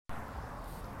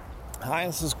Hi,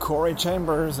 this is Corey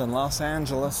Chambers in Los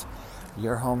Angeles.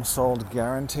 Your home sold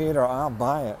guaranteed, or I'll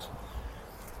buy it.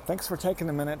 Thanks for taking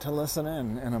a minute to listen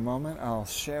in. In a moment, I'll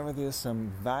share with you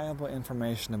some valuable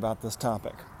information about this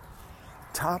topic.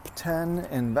 Top 10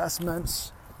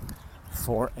 investments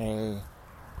for a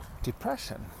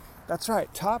depression. That's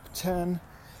right, top 10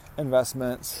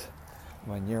 investments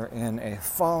when you're in a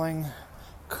falling,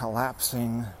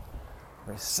 collapsing,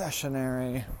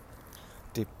 recessionary,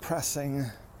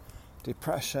 depression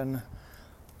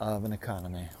of an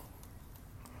economy.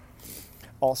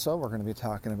 Also, we're going to be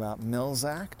talking about Mills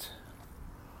Act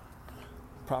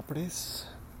properties.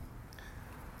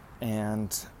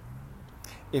 And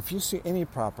if you see any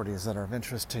properties that are of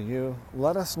interest to you,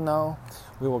 let us know.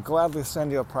 We will gladly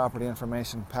send you a property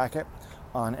information packet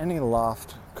on any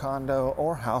loft, condo,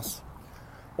 or house,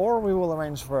 or we will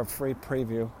arrange for a private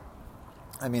preview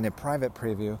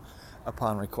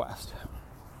upon request.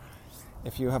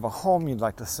 If you have a home you'd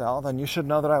like to sell, then you should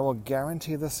know that I will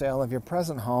guarantee the sale of your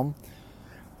present home,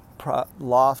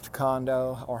 loft,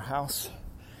 condo, or house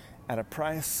at a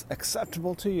price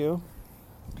acceptable to you,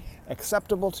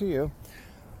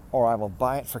 or I will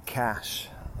buy it for cash.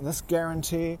 This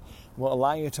guarantee will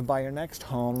allow you to buy your next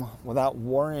home without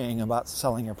worrying about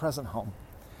selling your present home.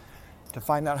 To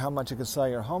find out how much you can sell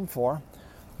your home for,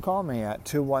 call me at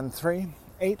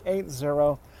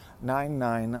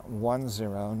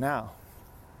 213-880-9910 now.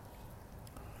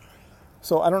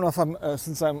 So I don't know if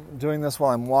since I'm doing this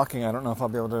while I'm walking, I don't know if I'll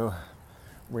be able to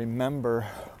remember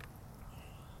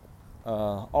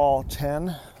all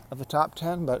 10 of the top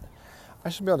 10, but I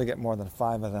should be able to get more than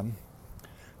 5 of them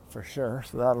for sure,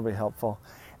 so that'll be helpful.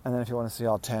 And then if you want to see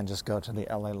all 10, just go to the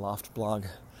LA Loft blog,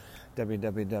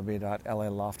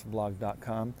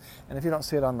 www.laloftblog.com. And if you don't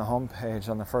see it on the home page,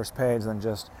 on the first page, then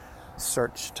just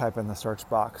type in the search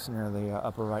box near the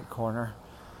upper right corner.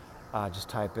 Just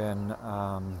type in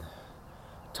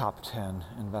top 10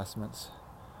 investments,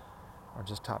 or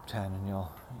just top 10, and you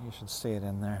should see it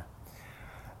in there.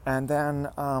 And then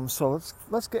so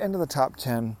let's get into the top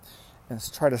 10 and let's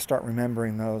try to start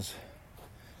remembering those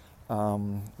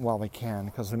while we can,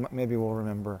 because maybe we'll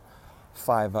remember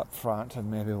 5 up front,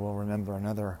 and maybe we'll remember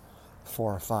another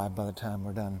 4 or 5 by the time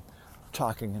we're done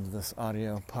talking into this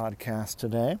audio podcast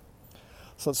today.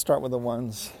 So let's start with the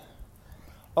ones.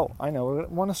 Oh, I know, we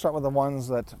want to start with the ones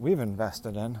that we've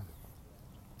invested in,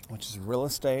 which is real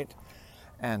estate,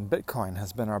 and Bitcoin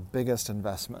has been our biggest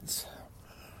investments.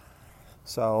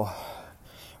 So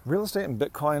real estate and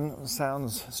Bitcoin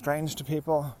sounds strange to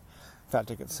people. In fact,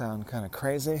 it could sound kind of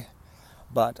crazy,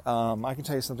 but I can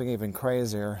tell you something even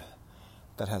crazier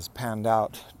that has panned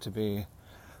out to be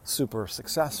super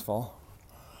successful,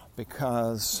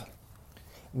 because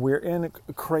we're in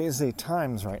crazy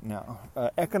times right now.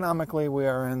 Economically, we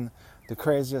are in the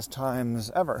craziest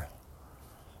times ever.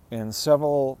 In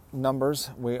several numbers,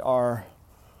 we are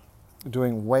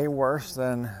doing way worse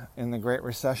than in the Great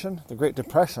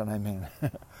Depression, I mean.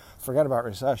 Forget about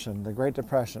recession, the Great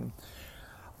Depression.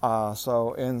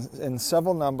 So in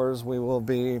several numbers, we will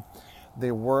be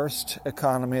the worst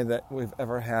economy that we've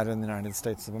ever had in the United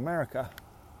States of America.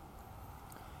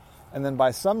 And then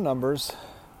by some numbers,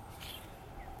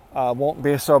 won't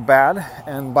be so bad,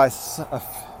 and by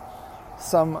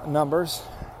some numbers,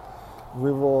 we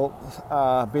will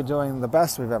be doing the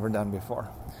best we've ever done before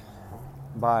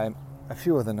by a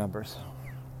few of the numbers.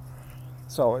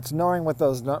 So it's knowing what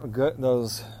those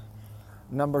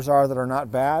numbers are that are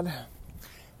not bad,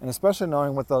 and especially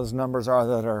knowing what those numbers are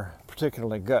that are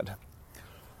particularly good.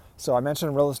 So I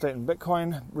mentioned real estate and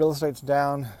Bitcoin. Real estate's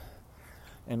down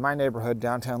in my neighborhood,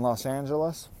 downtown Los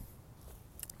Angeles,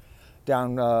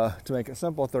 down, to make it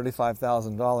simple,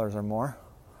 $35,000 or more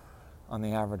on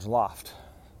the average loft,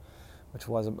 which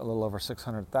was a little over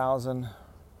 600,000.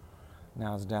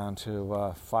 Now it's down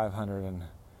to 500, and it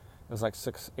was like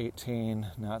 618.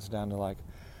 Now it's down to like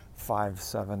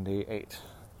 578,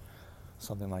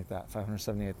 something like that,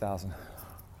 578,000.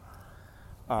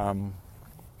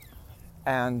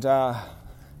 And I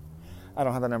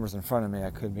don't have the numbers in front of me. I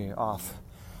could be off,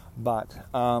 but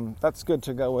that's good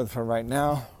to go with for right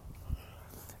now.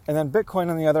 And then Bitcoin,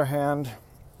 on the other hand,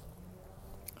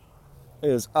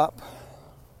 is up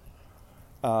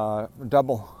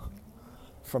double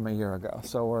from a year ago.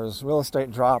 So whereas real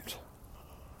estate dropped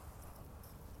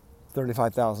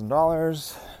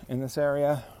 $35,000 in this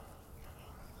area,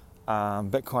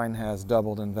 Bitcoin has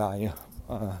doubled in value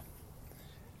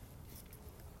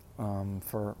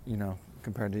for,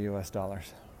 compared to US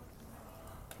dollars.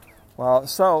 Well,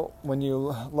 so when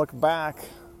you look back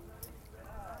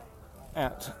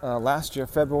at last year,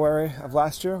 February of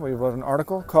last year, we wrote an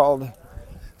article called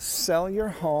Sell Your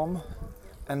Home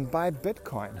and buy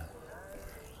Bitcoin,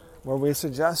 where we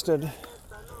suggested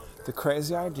the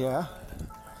crazy idea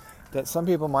that some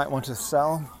people might want to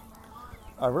sell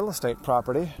a real estate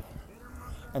property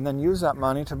and then use that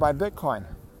money to buy Bitcoin.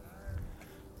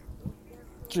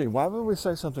 Gee, why would we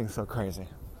say something so crazy?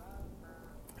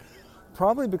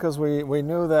 Probably because we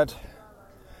knew that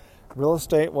real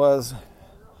estate was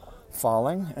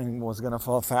falling and was going to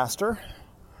fall faster,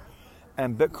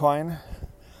 and Bitcoin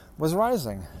was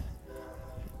rising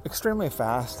extremely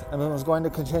fast and was going to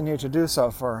continue to do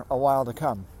so for a while to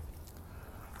come.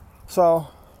 So,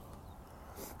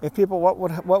 if people, what would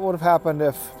have happened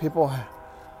if people?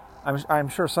 I'm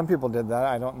sure some people did that.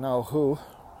 I don't know who,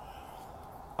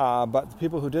 but the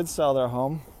people who did sell their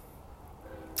home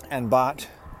and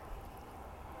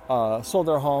sold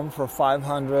their home for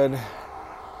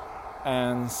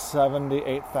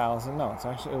 $578,000. No,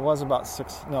 it was about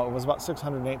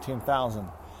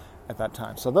 $618,000 at that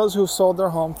time. So those who sold their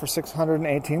home for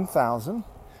 $618,000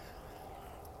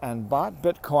 and bought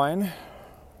Bitcoin,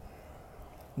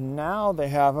 now they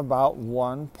have about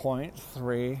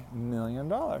 $1.3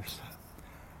 million.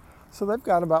 So they've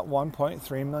got about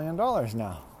 $1.3 million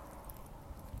now.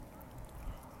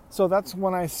 So that's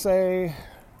when I say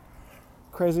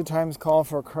crazy times call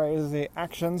for crazy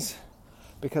actions,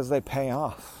 because they pay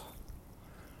off.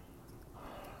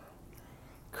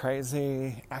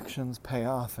 Crazy actions pay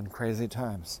off in crazy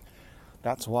times.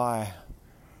 That's why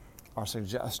our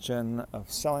suggestion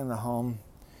of selling the home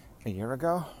a year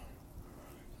ago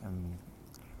and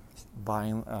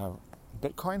buying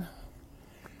Bitcoin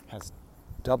has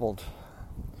doubled.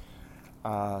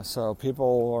 So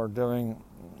people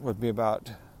would be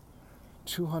about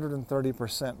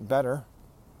 230% better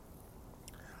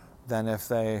than if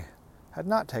they had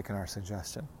not taken our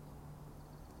suggestion.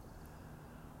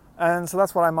 And so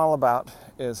that's what I'm all about,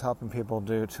 is helping people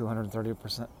do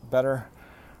 230% better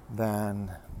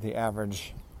than the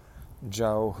average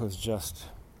Joe who's just,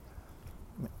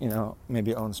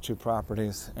 maybe owns 2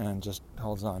 properties and just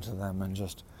holds on to them and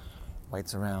just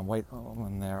waits around,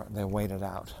 when they wait it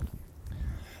out.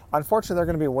 Unfortunately, they're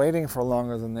going to be waiting for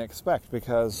longer than they expect,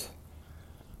 because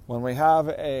when we have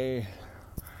a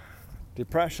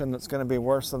depression that's going to be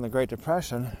worse than the Great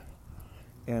Depression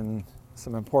in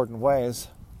some important ways,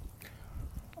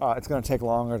 it's going to take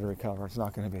longer to recover. It's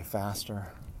not going to be faster.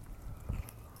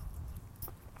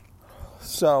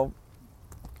 So,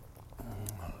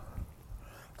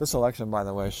 this election, by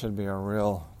the way, should be a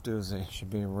real doozy. Should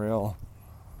be real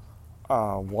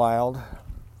wild.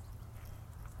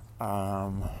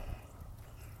 I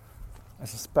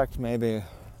suspect maybe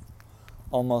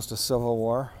almost a civil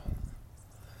war.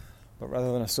 But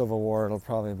rather than a civil war, it'll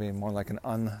probably be more like an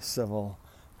uncivil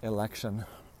election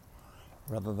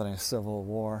rather than a civil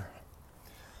war.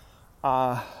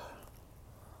 Let's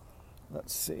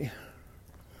see.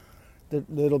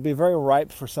 It'll be very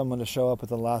ripe for someone to show up at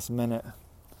the last minute.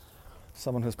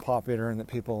 Someone who's popular and that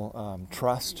people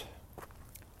trust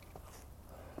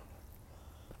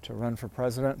to run for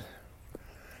president.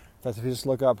 That's if you just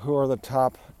look up who are the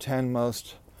top 10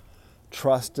 most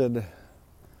trusted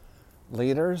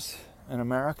leaders in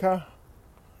America,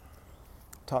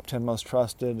 top 10 most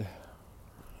trusted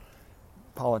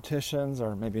politicians,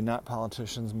 or maybe not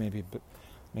politicians, maybe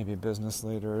business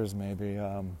leaders, maybe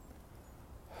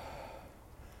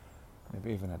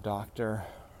even a doctor,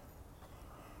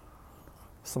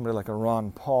 somebody like a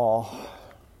Ron Paul,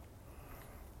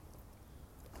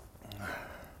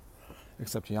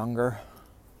 except younger.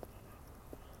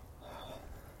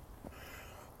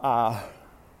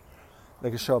 They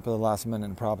could show up at the last minute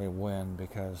and probably win,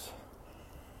 because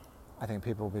I think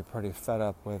people will be pretty fed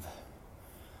up with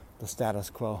the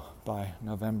status quo by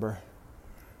November.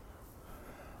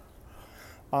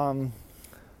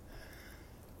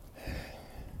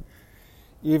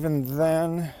 Even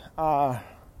then,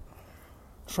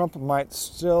 Trump might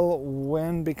still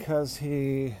win because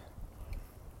he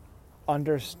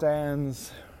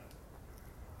understands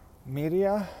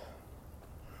media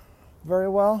very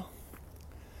well.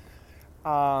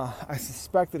 I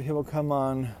suspect that he will come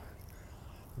on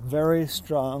very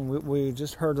strong. We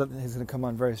just heard that he's going to come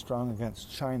on very strong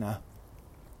against China,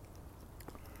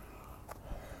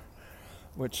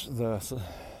 which the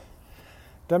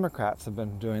Democrats have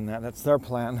been doing that. That's their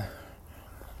plan,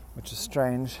 which is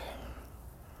strange,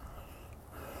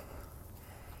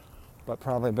 but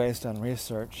probably based on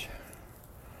research.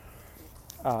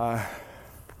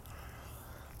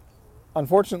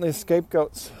 Unfortunately,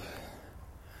 scapegoats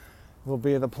will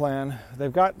be the plan.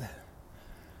 They've got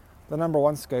the number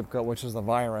one scapegoat, which is the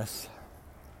virus.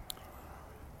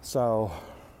 So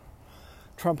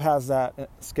Trump has that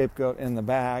scapegoat in the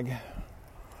bag.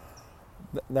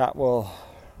 that will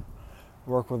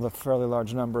work with a fairly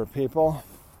large number of people.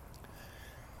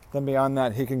 Then beyond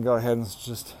that, he can go ahead and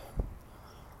just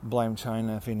blame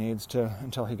China if he needs to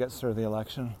until he gets through the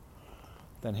election.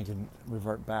 Then he can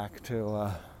revert back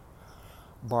to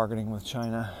bargaining with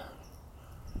China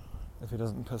if he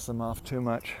doesn't piss them off too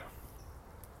much.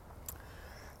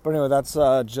 But anyway, that's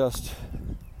just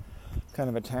kind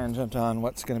of a tangent on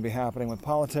what's going to be happening with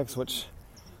politics, which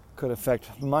could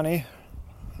affect money.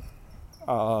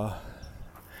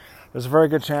 There's a very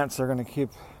good chance they're going to keep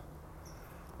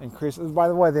increasing. By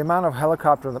the way, the amount of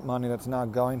helicopter money that's now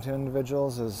going to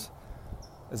individuals is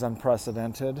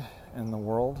unprecedented in the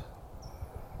world.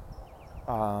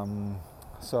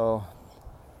 So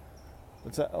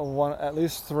it's at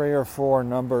least 3 or 4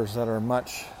 numbers that are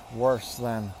much worse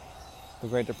than the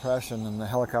Great Depression, and the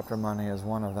helicopter money is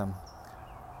one of them.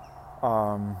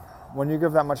 When you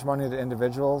give that much money to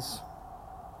individuals,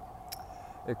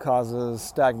 it causes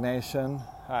stagnation,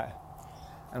 and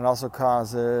it also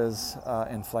causes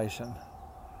inflation.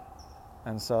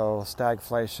 And so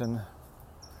stagflation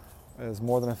is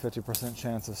more than a 50%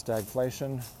 chance of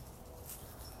stagflation.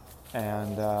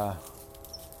 And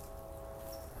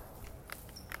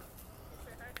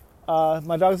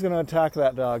my dog's going to attack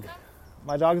that dog.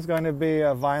 My dog is going to be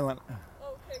violent,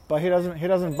 but he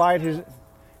doesn't bite. He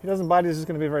doesn't bite. He's just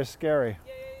going to be very scary.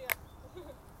 Yeah.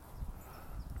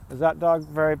 Is that dog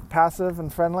very passive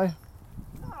and friendly?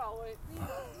 Oh, he's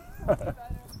better.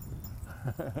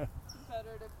 Better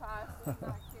to pass in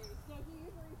that case. No,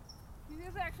 he's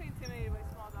usually actually intimidated by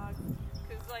small dogs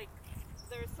because, like,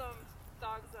 there's some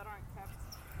dogs that aren't kept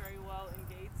very well in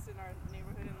gates in our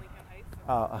neighborhood in Lincoln Heights.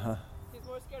 He's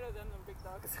more scared of them than big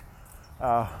dogs.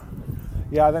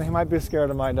 Yeah, then he might be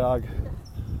scared of my dog.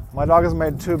 My dog has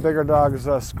made 2 bigger dogs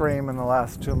scream in the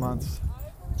last 2 months.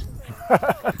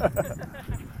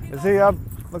 Is he up?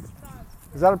 Look,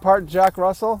 is that a part Jack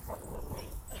Russell?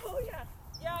 Oh yeah.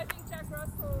 Yeah, I think Jack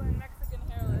Russell and Mexican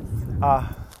Hairless. But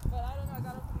I don't know, I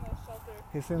got him from the shelter.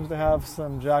 He seems to have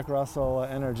some Jack Russell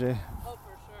energy. Oh,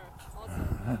 for sure.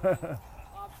 Also,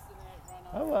 obstinate, run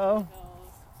off Hello. hills.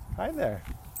 Hi there.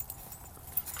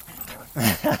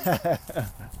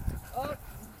 Oh.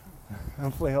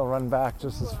 Hopefully he'll run back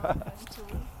just as fast.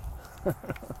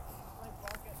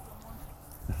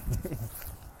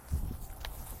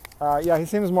 Yeah, he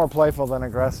seems more playful than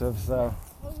aggressive, so.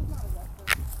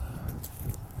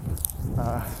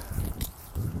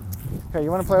 Okay,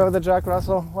 you want to play with the Jack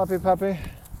Russell, Whoopie Puppy?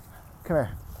 Come here.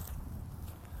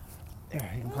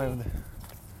 Here, you can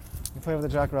play with the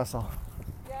Jack Russell.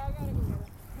 Yeah, I gotta go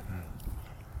get him.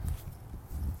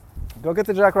 Go get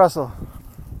the Jack Russell.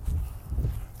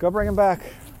 Go bring him back.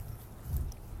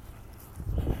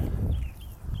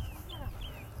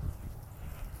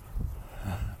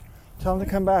 Tell him to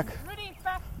come back. Rudy,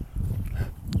 back.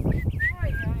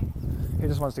 He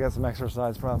just wants to get some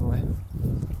exercise, probably.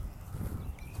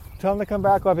 Tell him to come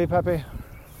back, Whoopie Puppy.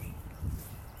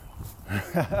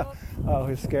 Oh,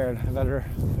 he's scared. Yeah,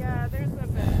 there's a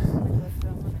bit.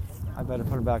 I better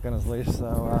put him back on his leash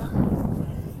so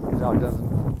the dog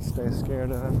doesn't stay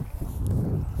scared of him.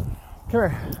 Come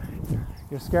here.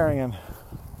 You're scaring him.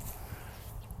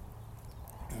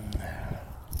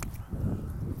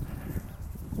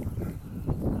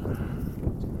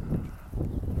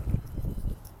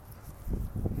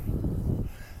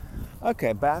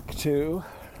 Okay, back to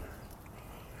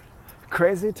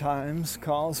crazy times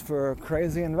calls for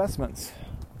crazy investments.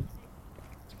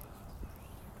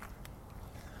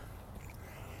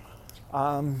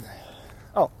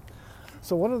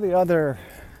 So what are the other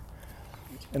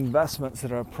investments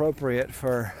that are appropriate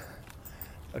for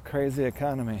a crazy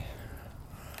economy?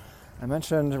 I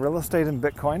mentioned real estate and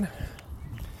Bitcoin.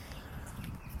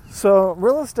 So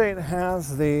real estate and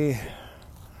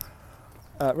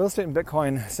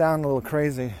Bitcoin sound a little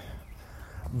crazy,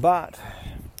 but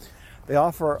they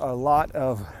offer a lot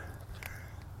of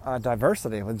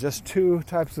diversity. With just 2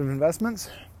 types of investments,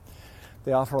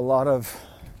 they offer a lot of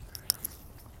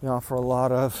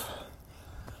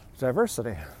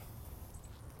diversity.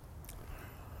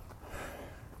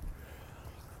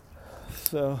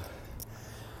 So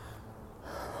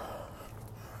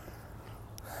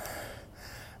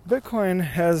Bitcoin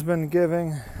has been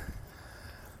giving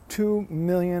 2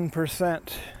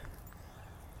 million%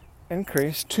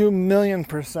 increase, 2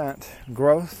 million%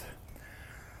 growth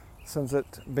since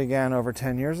it began over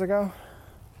 10 years ago.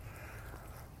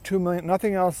 2 million,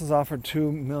 nothing else has offered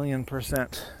 2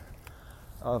 million%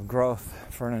 of growth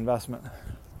for an investment.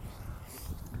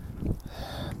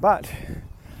 But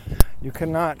you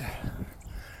cannot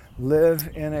live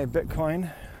in a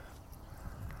Bitcoin.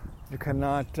 You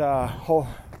cannot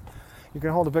You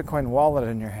can hold a Bitcoin wallet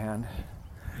in your hand,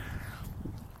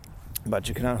 but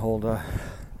you cannot hold a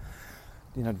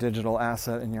digital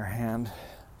asset in your hand.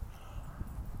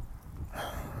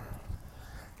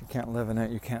 You can't live in it,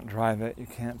 you can't drive it, you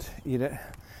can't eat it.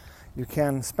 You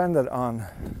can spend it on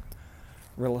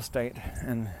real estate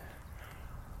and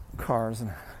cars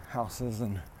and houses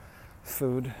and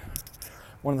food.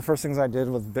 One of the first things I did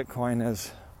with Bitcoin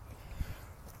is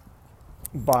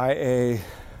buy a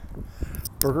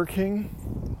Burger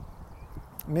King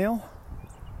meal.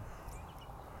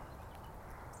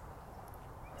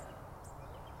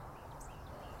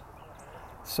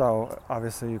 So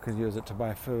obviously you could use it to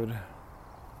buy food.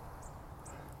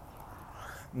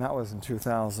 And that was in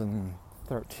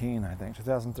 2013, I think.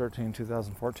 2013,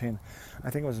 2014. I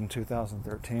think it was in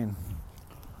 2013.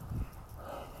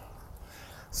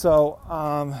 So,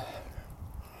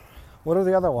 what are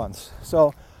the other ones?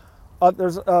 So,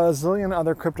 there's a zillion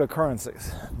other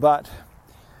cryptocurrencies. But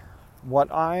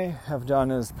what I have done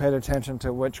is paid attention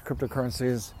to which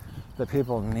cryptocurrencies that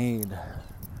people need.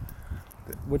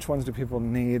 Which ones do people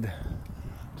need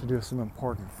to do some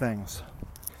important things?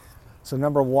 So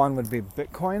number one would be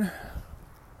Bitcoin.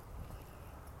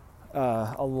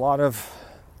 There's a lot of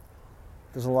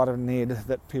need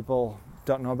that people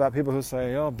don't know about. People who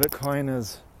say, "Oh, Bitcoin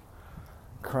is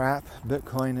crap.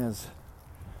 Bitcoin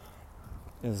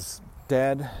is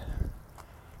dead.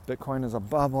 Bitcoin is a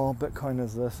bubble. Bitcoin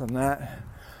is this and that,"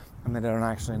 and they don't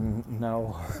actually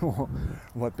know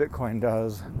what Bitcoin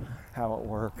does, how it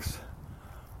works,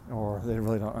 or they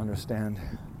really don't understand.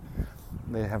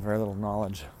 They have very little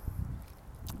knowledge.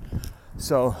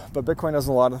 So, but Bitcoin does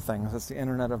a lot of things. It's the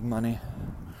internet of money,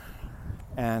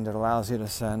 and it allows you to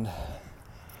send,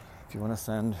 if you want to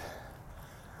send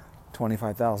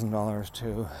 $25,000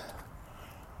 to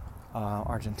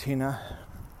Argentina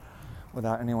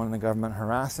without anyone in the government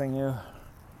harassing you,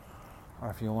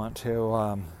 or if you want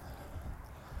to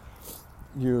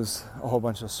use a whole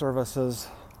bunch of services,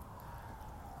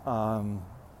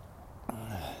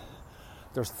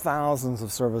 there's thousands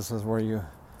of services where you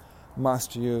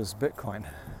must use Bitcoin.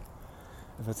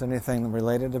 If it's anything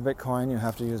related to Bitcoin, you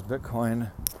have to use Bitcoin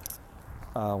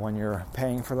when you're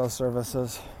paying for those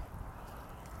services.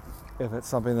 If it's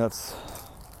something that's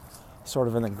sort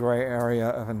of in the gray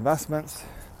area of investments,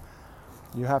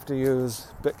 you have to use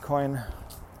Bitcoin.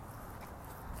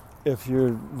 If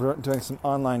you're doing some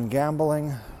online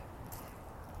gambling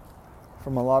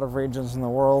from a lot of regions in the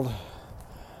world,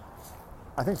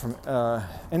 I think from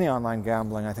any online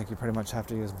gambling, I think you pretty much have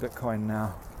to use Bitcoin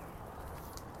now.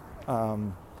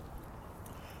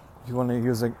 If you want to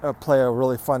use play a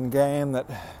really fun game that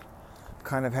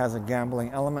kind of has a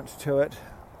gambling element to it,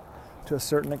 to a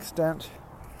certain extent,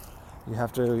 you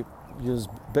have to use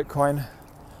Bitcoin.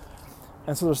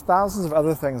 And so there's thousands of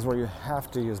other things where you have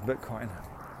to use Bitcoin.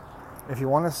 If you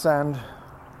want to send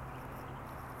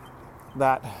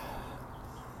that,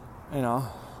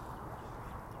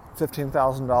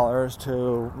 $15,000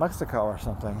 to Mexico or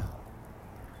something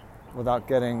without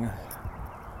getting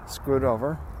screwed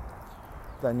over,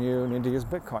 then you need to use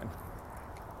Bitcoin.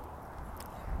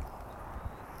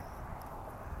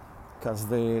 Because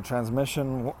the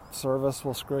transmission service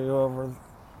will screw you over,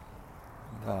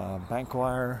 the bank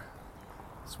wire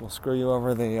will screw you over,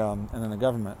 and then the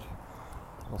government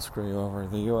will screw you over,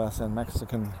 the U.S. and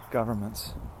Mexican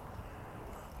governments.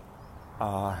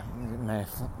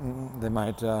 They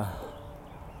might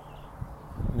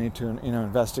need to,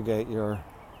 investigate your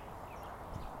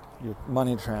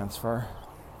money transfer,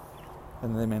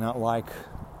 and they may not like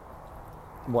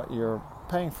what you're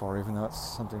paying for, even though it's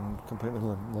something completely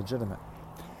legitimate.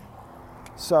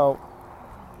 So,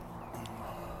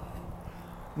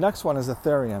 next one is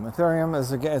Ethereum. Ethereum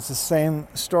is, again, it's the same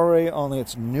story, only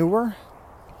it's newer,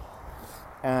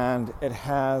 and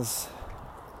it's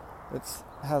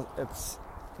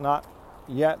not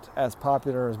yet as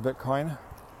popular as Bitcoin,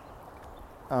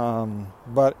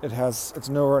 but it's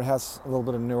newer. It has a little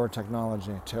bit of newer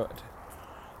technology to it.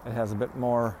 It has a bit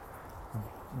more.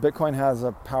 Bitcoin has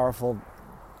a powerful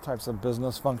types of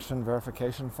business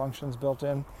verification functions built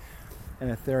in,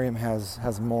 and Ethereum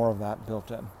has more of that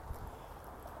built in.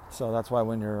 So that's why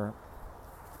when you're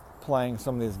playing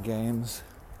some of these games,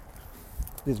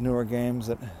 these newer games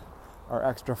that are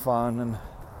extra fun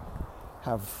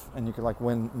and you could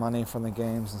win money from the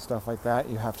games and stuff like that,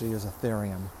 you have to use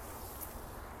Ethereum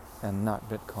and not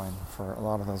Bitcoin for a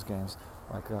lot of those games,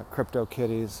 like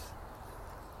CryptoKitties,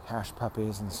 Hash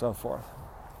Puppies, and so forth.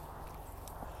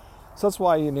 So that's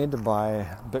why you need to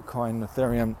buy Bitcoin,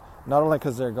 Ethereum, not only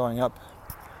because they're going up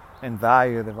in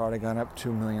value, they've already gone up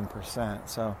 2 million%.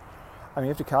 So, you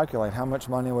have to calculate how much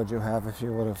money would you have if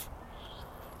you would have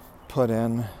put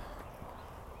in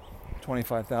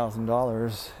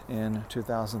 $25,000 in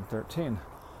 2013,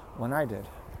 when I did,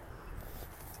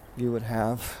 you would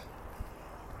have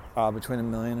between $1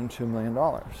 million and $2 million.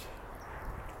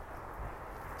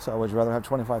 So would you rather have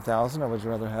 25,000 or would you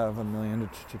rather have $1 million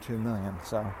to $2 million?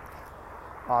 So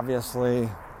obviously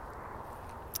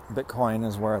Bitcoin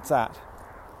is where it's at,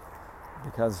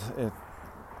 because it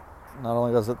not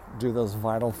only does it do those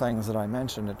vital things that I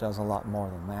mentioned, it does a lot more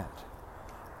than that.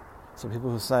 So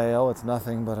people who say, oh, it's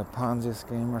nothing but a Ponzi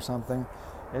scheme or something,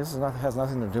 has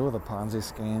nothing to do with a Ponzi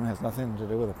scheme, has nothing to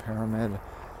do with a pyramid,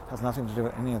 has nothing to do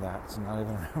with any of that. It's not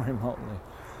even remotely.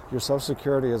 Your Social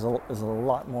Security is a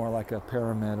lot more like a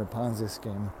pyramid or Ponzi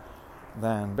scheme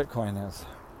than Bitcoin is.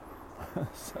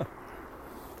 So,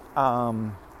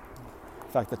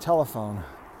 in fact, the telephone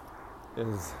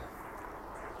is,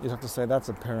 you'd have to say that's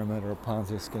a pyramid or a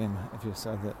Ponzi scheme if you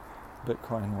said that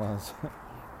Bitcoin was.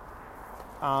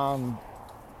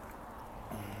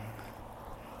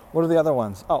 What are the other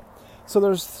ones? Oh, so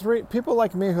there's 3 people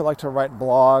like me who like to write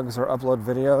blogs or upload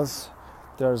videos.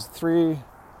 There's 3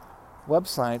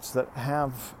 websites that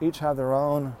each have their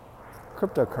own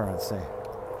cryptocurrency,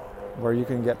 where you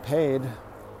can get paid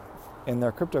in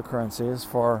their cryptocurrencies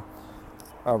for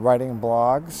writing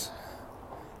blogs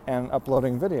and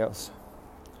uploading videos.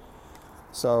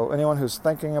 So anyone who's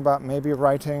thinking about maybe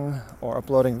writing or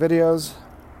uploading videos,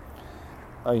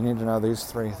 you need to know these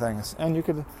 3 things. And you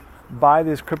could buy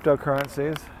these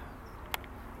cryptocurrencies,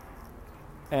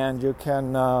 and you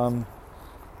can,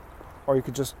 or you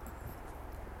could just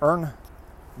earn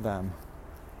them.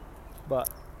 But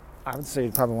I would say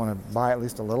you'd probably want to buy at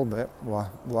least a little bit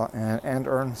and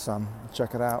earn some.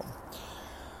 Check it out.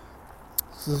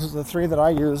 So this is the 3 that I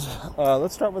use.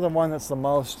 Let's start with the one that's the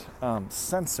most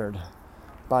censored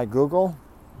by Google.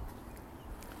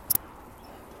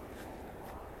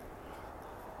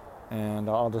 And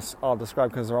I'll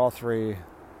describe, because they're all 3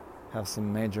 have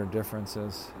some major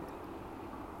differences.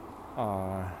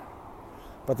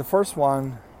 But the first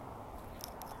one,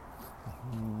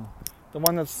 the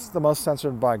one that's the most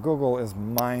censored by Google, is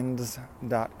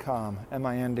Minds.com.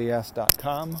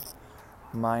 Minds.com.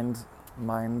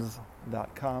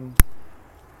 Minds.com.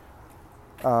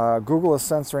 Google is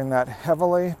censoring that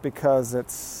heavily because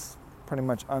it's pretty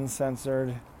much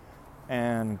uncensored,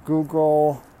 and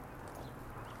Google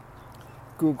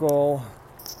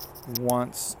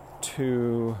wants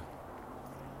to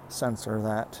censor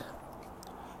that.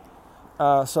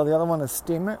 So the other one is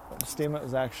Steemit.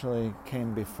 Steemit actually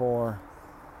came before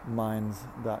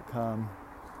Minds.com.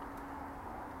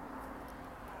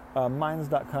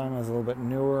 Minds.com has a little bit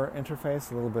newer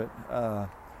interface, a little bit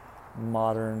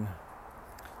modern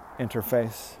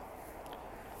interface.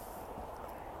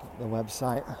 The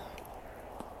website,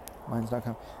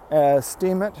 Minds.com.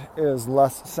 Steemit is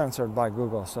less censored by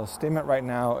Google. So Steemit right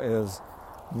now is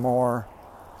more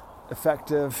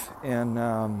effective in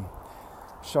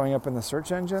showing up in the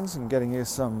search engines and getting you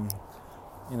some,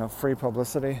 free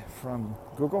publicity from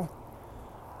Google.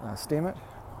 Steemit.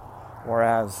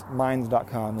 Whereas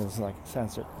Minds.com is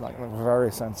censored,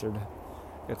 very censored.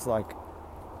 It's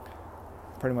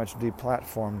pretty much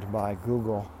deplatformed by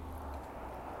Google.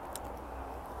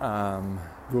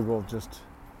 Google just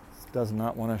does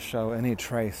not want to show any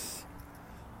trace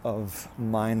of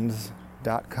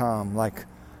Minds.com,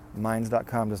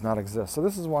 Minds.com does not exist. So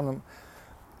this is one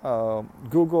of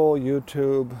Google,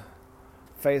 YouTube,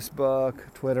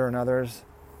 Facebook, Twitter, and others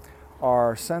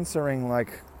are censoring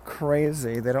like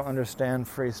crazy. They don't understand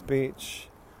free speech,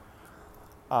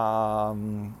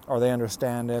 or they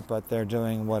understand it, but they're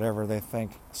doing whatever they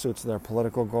think suits their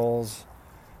political goals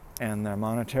and their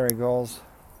monetary goals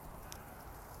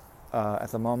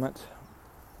at the moment.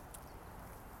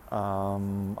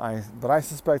 But I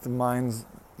suspect the Minds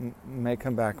may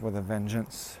come back with a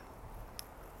vengeance.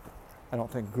 I don't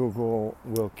think Google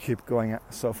will keep going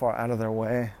so far out of their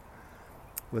way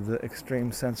with the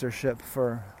extreme censorship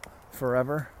for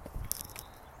forever.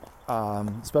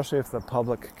 Especially if the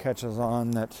public catches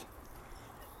on that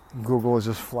Google is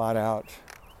just flat out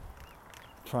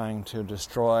trying to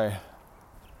destroy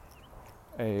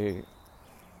a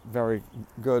very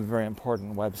good, very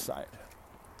important website.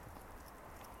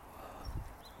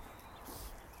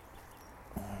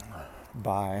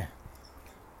 By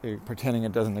pretending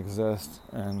it doesn't exist,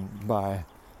 and by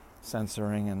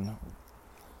censoring and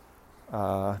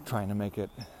trying to make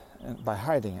it, by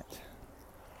hiding it,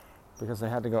 because they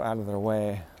had to go out of their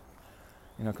way,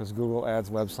 because Google adds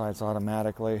websites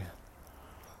automatically.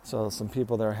 So some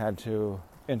people there had to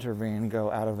intervene,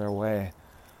 go out of their way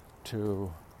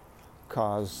to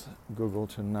cause Google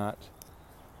to not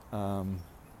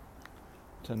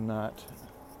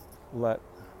let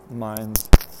Minds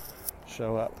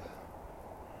show up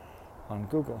on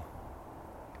Google.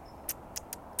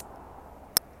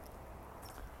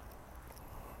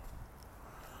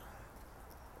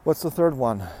 What's the third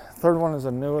one? Third one is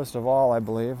the newest of all, I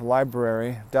believe,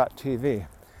 LBRY.TV,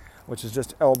 which is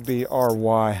just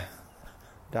LBRY.TV.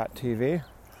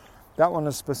 That one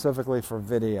is specifically for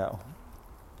video.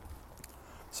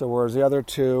 So whereas the other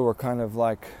two were kind of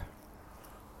like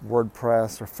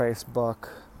WordPress or Facebook,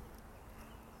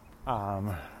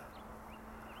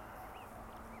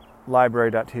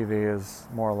 LBRY.TV is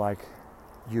more like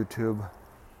YouTube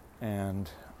and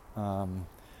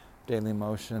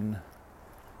Dailymotion,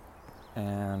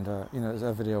 and it's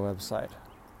a video website.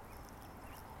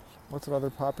 What's another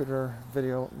popular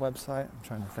video website? I'm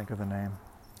trying to think of the name.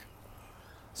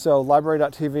 So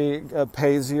LBRY.TV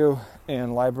pays you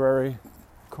in library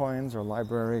coins or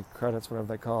library credits, whatever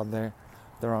they call it,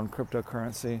 their own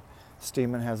cryptocurrency.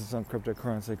 Steemit has its own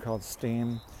cryptocurrency called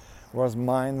Steem, whereas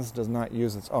Minds does not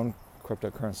use its own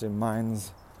cryptocurrency.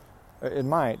 Minds, it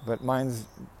might, but Minds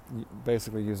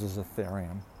basically uses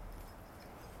Ethereum.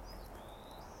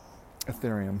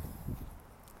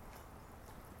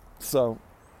 So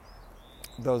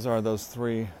those are those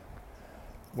three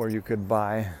where you could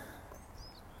buy.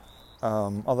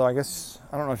 Although I guess,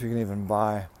 I don't know if you can even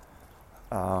buy,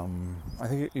 I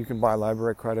think you can buy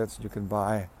library credits, you can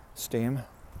buy Steem,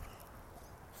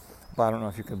 but I don't know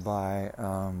if you could buy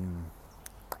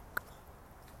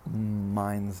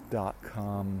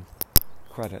Minds.com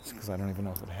credits, because I don't even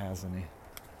know if it has any.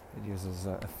 It uses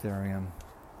Ethereum.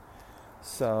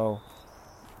 So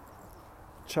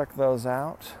check those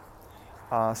out.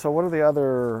 So what are the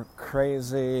other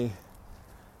crazy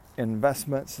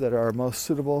investments that are most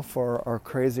suitable for our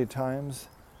crazy times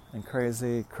and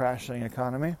crazy crashing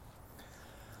economy?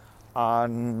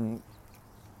 The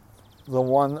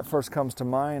one that first comes to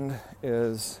mind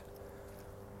is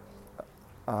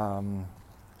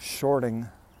shorting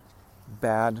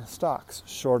bad stocks,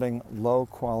 shorting low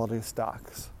quality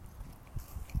stocks.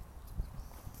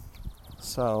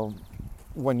 So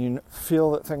when you feel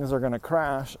that things are going to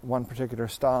crash, one particular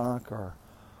stock or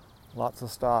lots of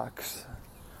stocks,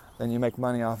 then you make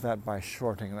money off that by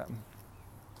shorting them.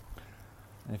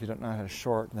 And if you don't know how to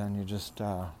short, then you just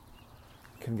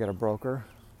can get a broker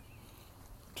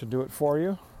to do it for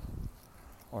you,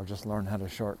 or just learn how to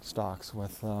short stocks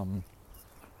with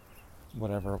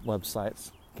whatever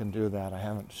websites can do that. I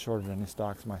haven't shorted any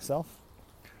stocks myself,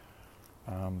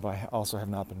 but I also have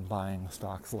not been buying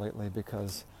stocks lately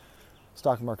because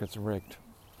stock market's rigged.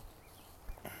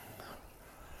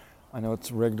 I know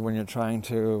it's rigged when you're trying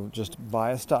to just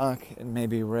buy a stock. It may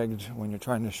be rigged when you're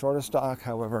trying to short a stock.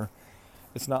 However,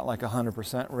 it's not like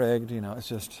 100% rigged. It's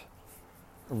just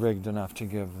rigged enough to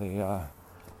give the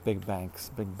big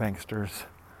banksters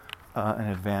an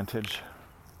advantage.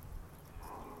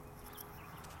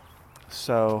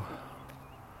 So,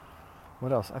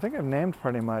 what else? I think I've named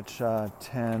pretty much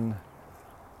 10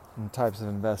 types of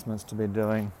investments to be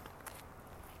doing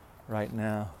right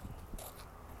now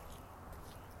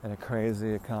in a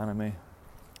crazy economy.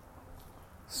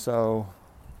 So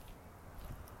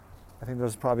I think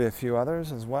there's probably a few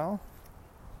others as well.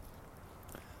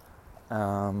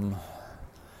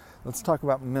 Let's talk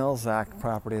about Mills Act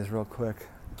properties real quick.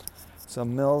 So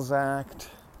Mills Act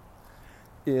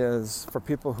is for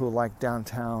people who like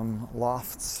downtown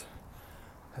lofts,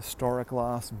 historic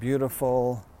lofts,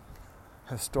 beautiful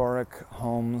historic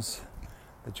homes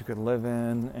that you could live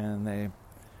in, and they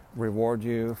reward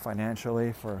you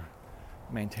financially for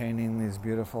maintaining these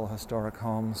beautiful historic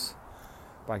homes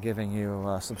by giving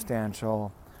you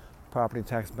substantial property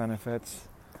tax benefits.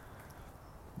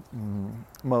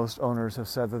 Most owners have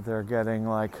said that they're getting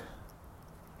like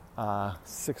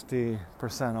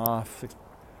 60% off,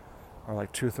 or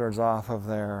like 2/3 off of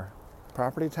their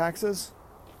property taxes.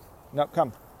 Nope,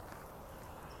 come.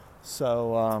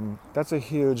 So that's a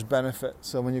huge benefit.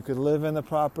 So when you could live in the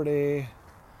property,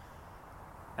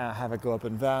 have it go up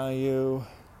in value,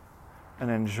 and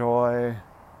enjoy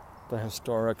the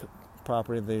historic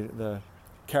property, the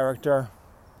character,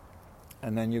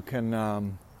 and then you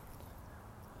can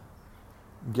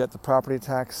get the property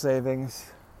tax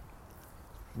savings,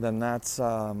 then that's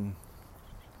what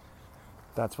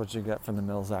you get from the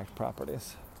Mills Act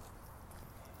properties.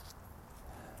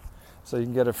 So you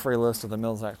can get a free list of the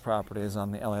Mills Act properties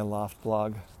on the LA Loft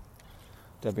blog,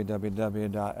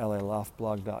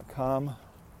 www.laloftblog.com.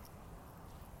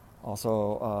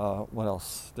 Also, what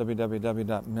else?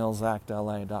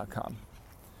 www.millsactla.com.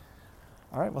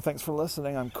 All right, well, thanks for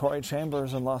listening. I'm Corey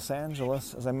Chambers in Los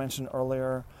Angeles. As I mentioned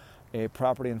earlier, a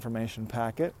property information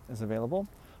packet is available.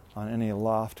 on any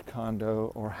loft,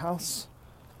 condo, or house,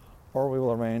 or we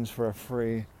will arrange for a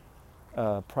free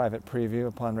private preview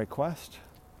upon request.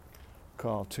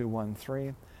 Call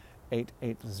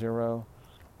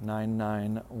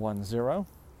 213-880-9910.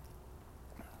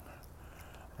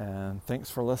 And thanks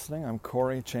for listening. I'm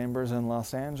Corey Chambers in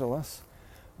Los Angeles.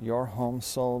 Your home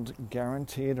sold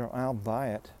guaranteed, or I'll buy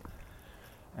it.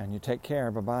 And you take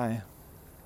care. Bye-bye.